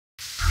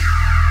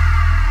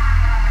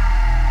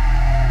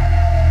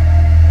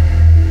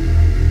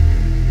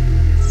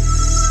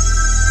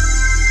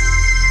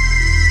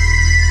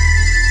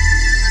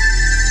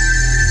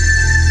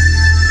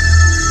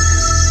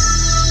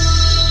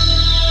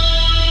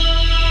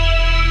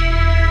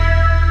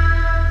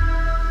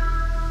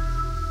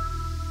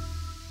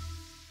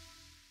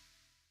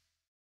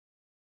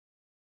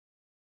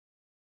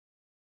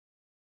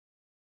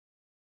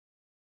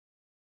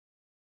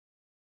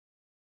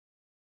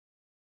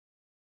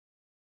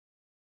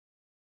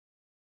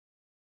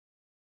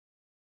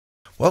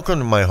Welcome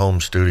to my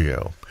home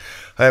studio.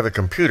 I have a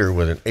computer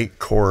with an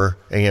 8-core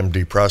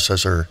AMD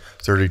processor,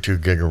 32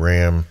 gig of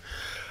RAM.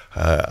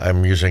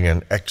 I'm using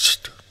an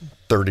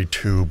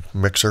X32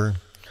 mixer,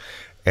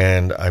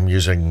 and I'm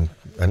using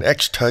an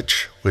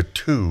X-Touch with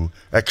 2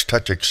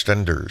 X-Touch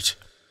extenders.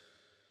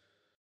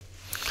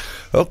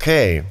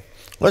 Okay,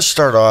 let's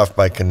start off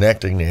by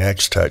connecting the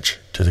X-Touch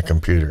to the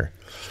computer.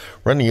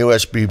 Run the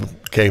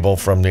USB cable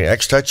from the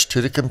X-Touch to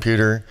the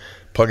computer,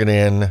 plug it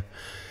in.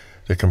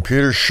 The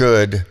computer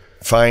should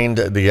find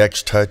the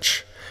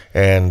X-Touch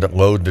and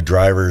load the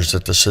drivers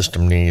that the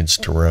system needs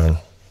to run.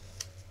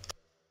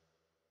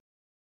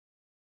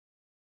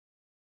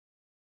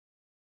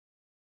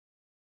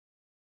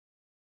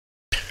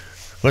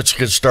 Let's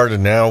get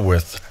started now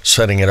with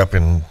setting it up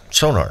in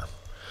Sonar.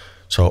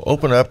 So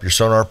open up your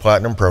Sonar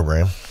Platinum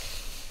program.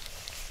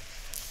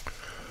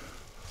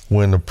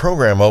 When the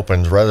program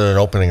opens, rather than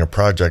opening a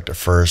project at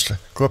first,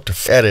 go up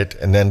to Edit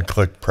and then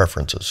click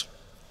Preferences.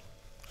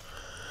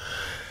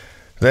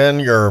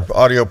 Then your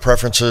audio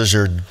preferences,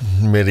 your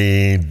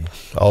MIDI,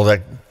 all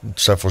that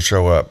stuff will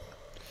show up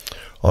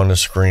on the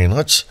screen.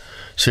 Let's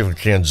see if we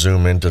can't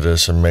zoom into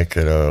this and make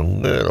it a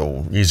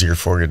little easier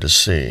for you to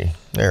see.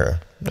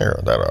 There,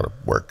 that ought to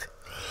work.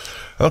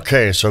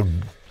 Okay, so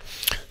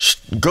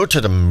go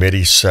to the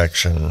MIDI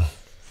section.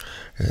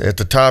 At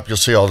the top, you'll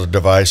see all the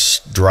device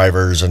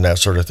drivers and that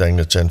sort of thing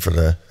that's in for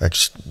the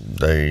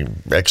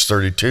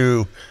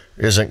X32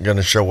 isn't going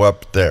to show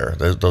up there.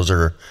 Those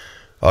are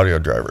audio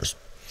drivers.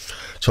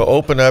 So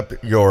open up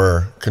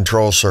your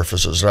control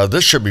surfaces. Now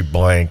this should be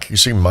blank. You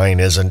see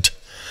mine isn't.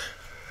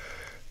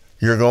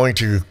 You're going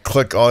to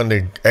click on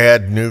the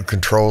Add New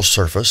Control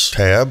Surface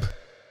tab.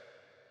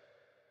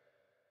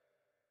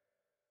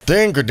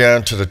 Then go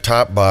down to the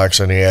top box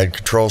on the Add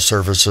Control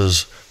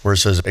Surfaces where it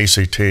says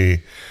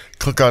ACT.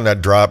 Click on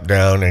that drop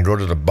down and go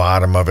to the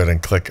bottom of it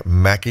and click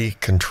Mackie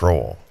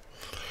Control.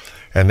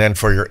 And then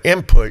for your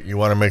input, you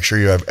want to make sure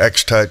you have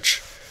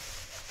X-Touch.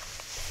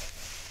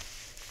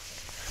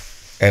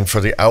 And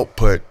for the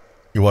output,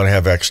 you want to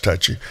have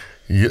X-Touch.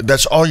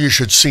 That's all you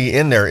should see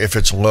in there if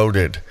it's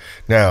loaded.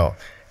 Now,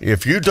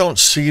 if you don't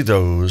see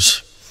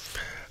those,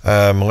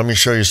 let me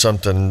show you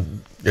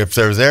something. If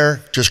they're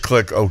there, just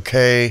click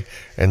OK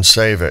and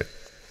save it.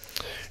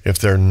 If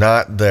they're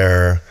not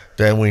there,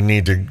 then we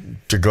need to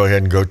go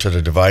ahead and go to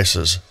the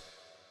devices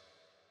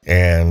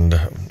and,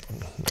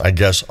 I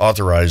guess,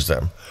 authorize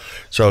them.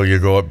 So you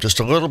go up just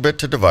a little bit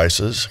to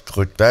devices,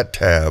 click that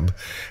tab,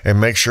 and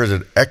make sure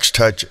that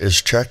X-Touch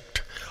is checked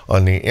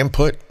on the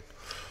input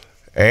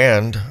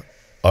and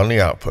on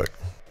the output.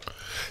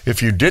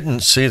 If you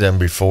didn't see them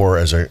before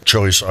as a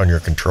choice on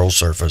your control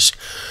surface,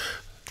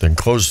 then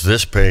close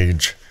this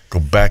page, go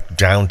back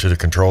down to the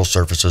control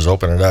surfaces,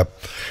 open it up,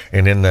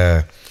 and in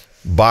the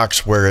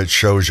box where it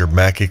shows your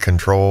Mackie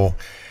Control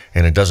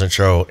and it doesn't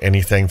show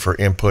anything for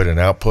input and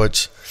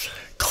outputs,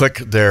 click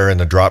there and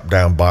the drop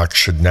down box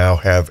should now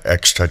have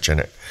X-Touch in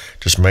it.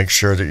 Just make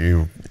sure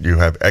that you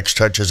have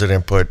X-Touch as an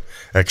input,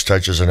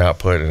 X-Touch as an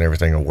output, and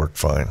everything will work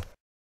fine.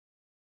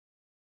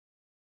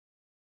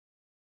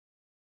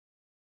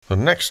 The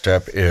next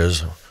step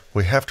is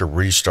we have to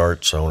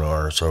restart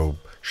Sonar. So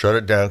shut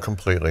it down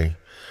completely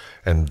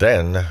and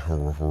then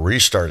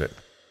restart it.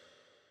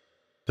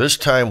 This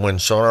time when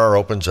Sonar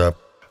opens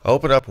up,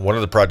 open up one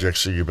of the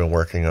projects that you've been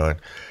working on.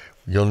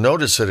 You'll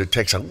notice that it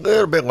takes a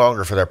little bit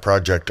longer for that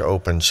project to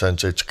open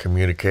since it's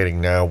communicating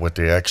now with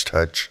the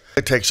X-Touch.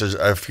 It takes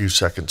a few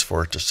seconds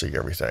for it to see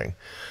everything.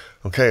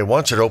 Okay,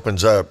 once it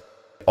opens up,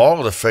 all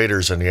of the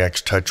faders in the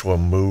X-Touch will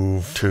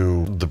move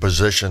to the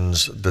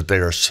positions that they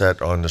are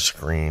set on the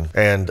screen,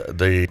 and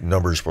the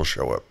numbers will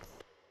show up.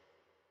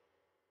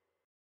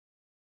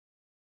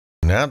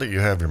 Now that you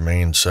have your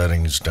main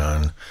settings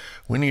done,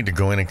 we need to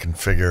go in and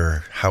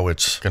configure how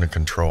it's going to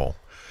control.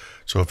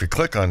 So if you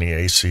click on the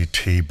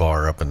ACT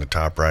bar up in the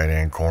top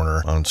right-hand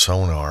corner on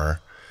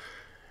Sonar,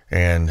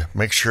 and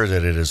make sure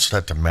that it is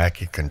set to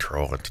Mackie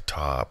Control at the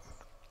top,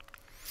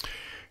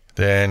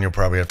 then you'll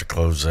probably have to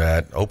close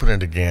that, open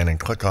it again, and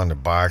click on the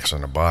box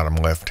on the bottom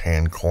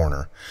left-hand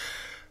corner.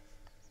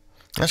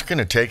 That's going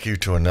to take you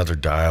to another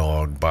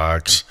dialog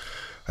box.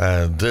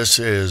 This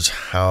is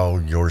how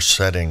your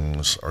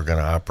settings are going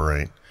to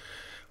operate.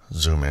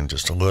 Zoom in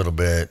just a little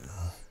bit.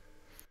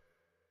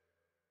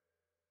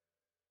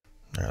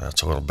 Yeah,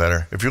 that's a little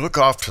better. If you look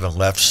off to the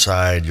left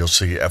side, you'll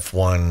see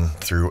F1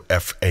 through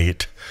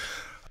F8.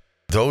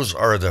 Those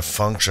are the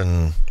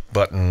function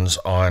buttons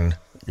on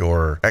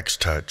your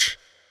X-Touch.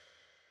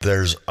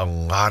 There's a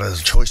lot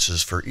of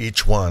choices for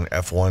each one,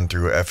 F1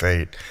 through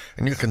F8,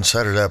 and you can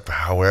set it up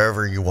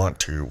however you want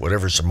to,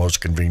 whatever's the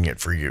most convenient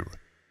for you.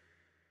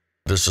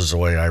 This is the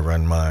way I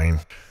run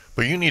mine.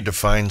 But you need to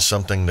find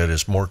something that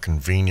is more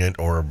convenient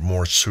or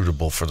more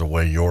suitable for the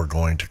way you're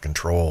going to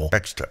control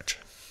X-Touch.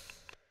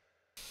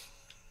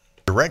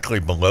 Directly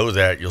below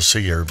that, you'll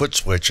see your foot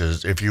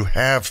switches. If you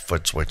have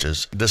foot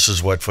switches, this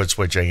is what foot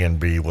switch A and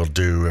B will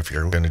do if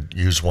you're going to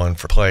use one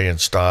for play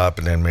and stop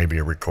and then maybe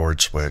a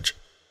record switch.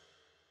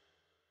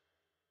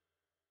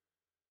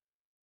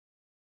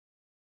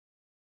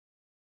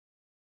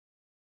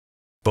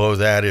 Below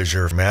that is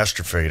your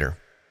master fader.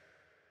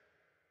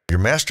 Your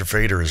master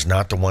fader is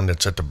not the one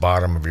that's at the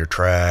bottom of your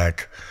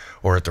track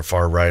or at the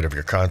far right of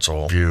your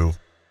console view.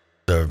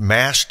 The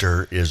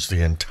master is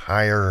the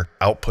entire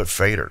output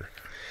fader.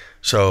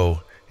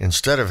 So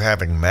instead of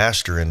having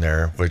master in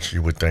there, which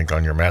you would think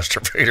on your master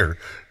fader,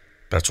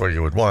 that's what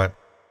you would want,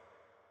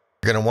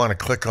 you're going to want to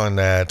click on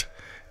that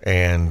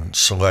and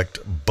select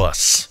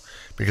bus,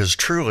 because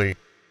truly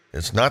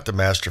it's not the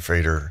master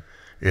fader,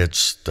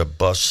 it's the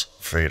bus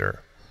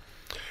fader.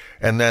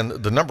 And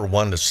then the number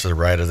 1 that's to the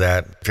right of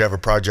that, if you have a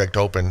project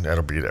open,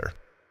 that'll be there.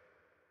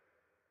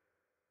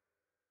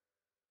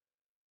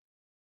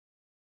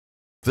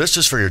 This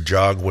is for your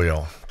jog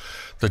wheel.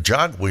 The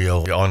jog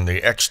wheel on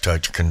the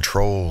X-Touch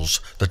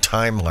controls the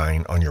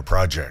timeline on your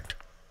project.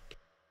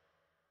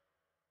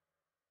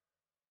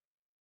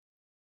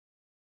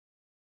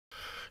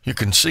 You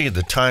can see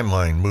the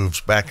timeline moves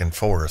back and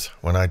forth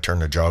when I turn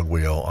the jog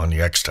wheel on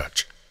the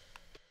X-Touch.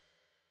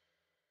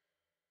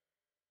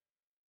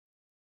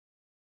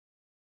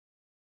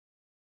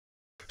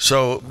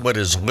 So what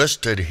is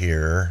listed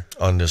here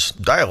on this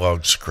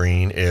dialog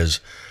screen is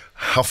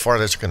how far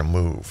that's going to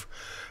move,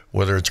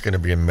 whether it's going to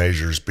be in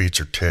measures, beats,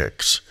 or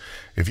ticks.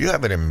 If you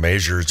have it in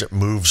measures, it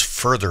moves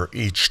further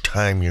each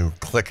time you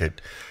click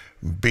it.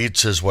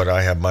 Beats is what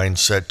I have mine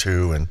set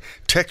to, and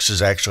ticks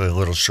is actually a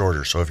little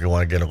shorter, so if you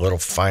want to get a little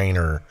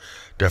finer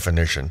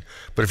definition.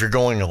 But if you're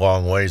going a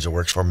long ways, it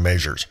works for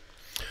measures.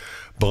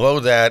 Below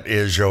that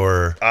is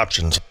your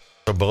options.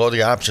 So below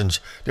the options,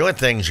 the only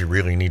things you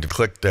really need to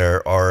click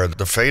there are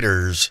the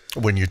faders.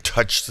 When you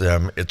touch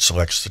them, it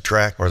selects the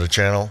track or the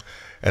channel.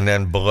 And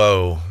then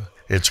below,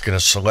 it's going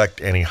to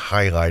select any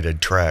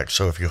highlighted track.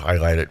 So if you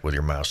highlight it with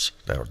your mouse,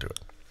 that'll do it.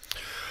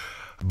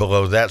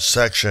 Below that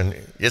section,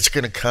 it's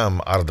going to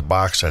come out of the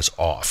box as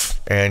off.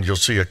 And you'll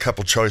see a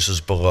couple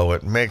choices below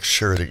it. Make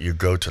sure that you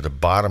go to the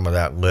bottom of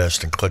that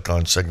list and click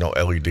on Signal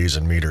LEDs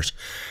and Meters.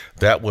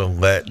 That will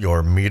let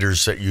your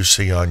meters that you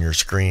see on your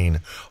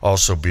screen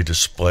also be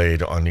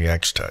displayed on the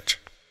X-Touch.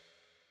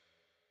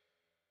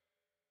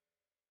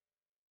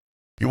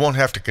 You won't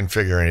have to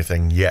configure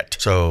anything yet,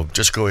 so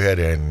just go ahead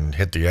and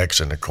hit the X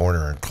in the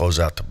corner and close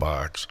out the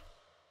box.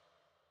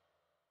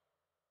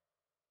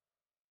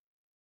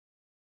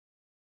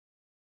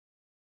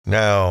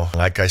 Now,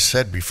 like I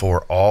said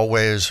before,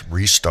 always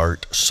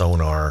restart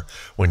Sonar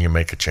when you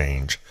make a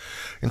change.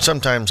 And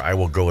sometimes I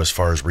will go as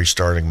far as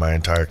restarting my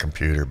entire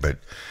computer, but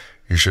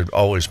you should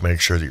always make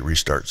sure that you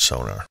restart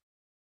Sonar.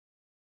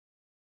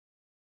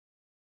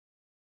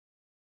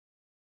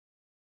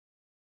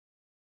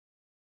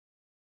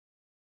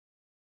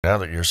 Now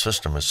that your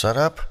system is set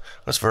up,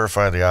 let's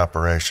verify the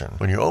operation.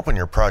 When you open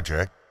your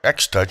project,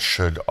 X-Touch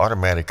should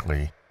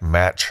automatically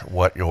match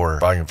what your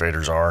volume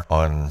faders are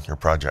on your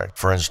project.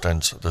 For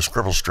instance, the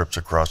scribble strips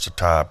across the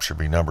top should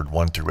be numbered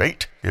 1 through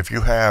 8. If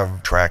you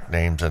have track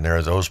names in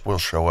there, those will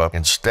show up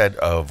instead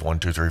of 1,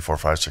 2, 3, 4,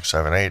 5, 6,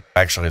 7, 8.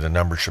 Actually, the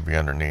number should be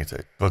underneath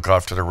it. Look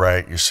off to the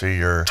right, you see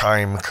your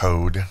time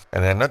code,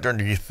 and then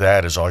underneath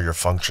that is all your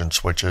function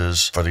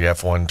switches for the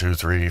F1, 2,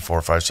 3,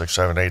 4, 5, 6,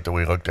 7, 8 that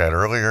we looked at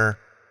earlier.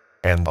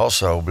 And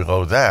also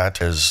below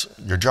that is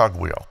your jog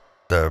wheel.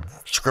 The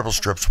scribble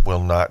strips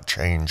will not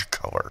change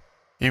color.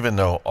 Even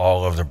though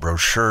all of the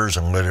brochures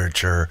and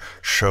literature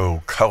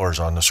show colors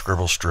on the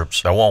scribble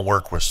strips, that won't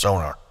work with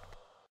Sonar.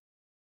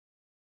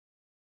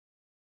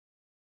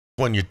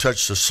 When you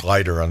touch the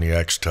slider on the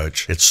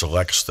X-Touch, it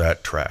selects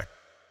that track.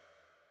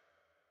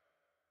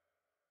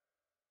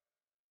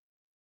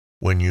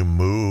 When you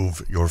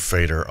move your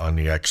fader on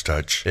the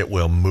X-Touch, it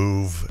will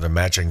move the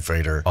matching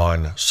fader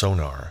on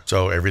Sonar.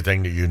 So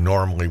everything that you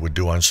normally would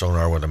do on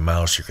Sonar with a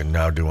mouse, you can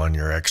now do on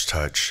your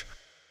X-Touch.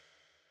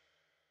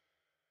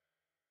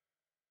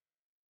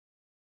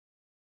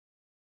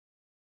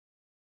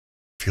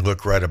 If you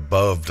look right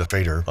above the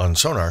fader on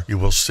Sonar, you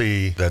will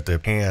see that the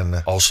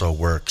pan also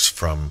works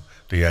from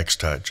the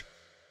X-Touch.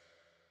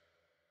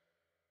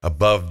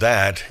 Above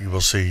that, you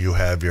will see you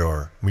have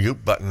your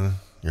mute button,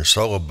 your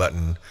solo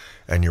button,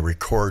 and your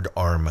record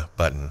arm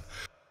button.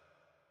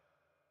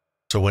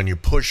 So when you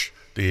push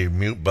the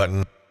mute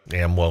button, the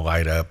amp will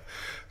light up.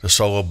 The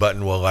solo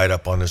button will light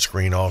up on the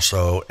screen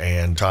also,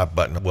 and top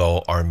button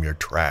will arm your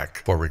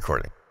track for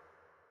recording.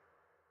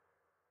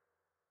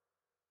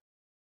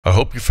 I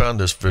hope you found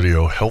this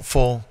video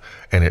helpful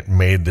and it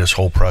made this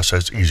whole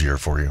process easier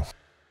for you.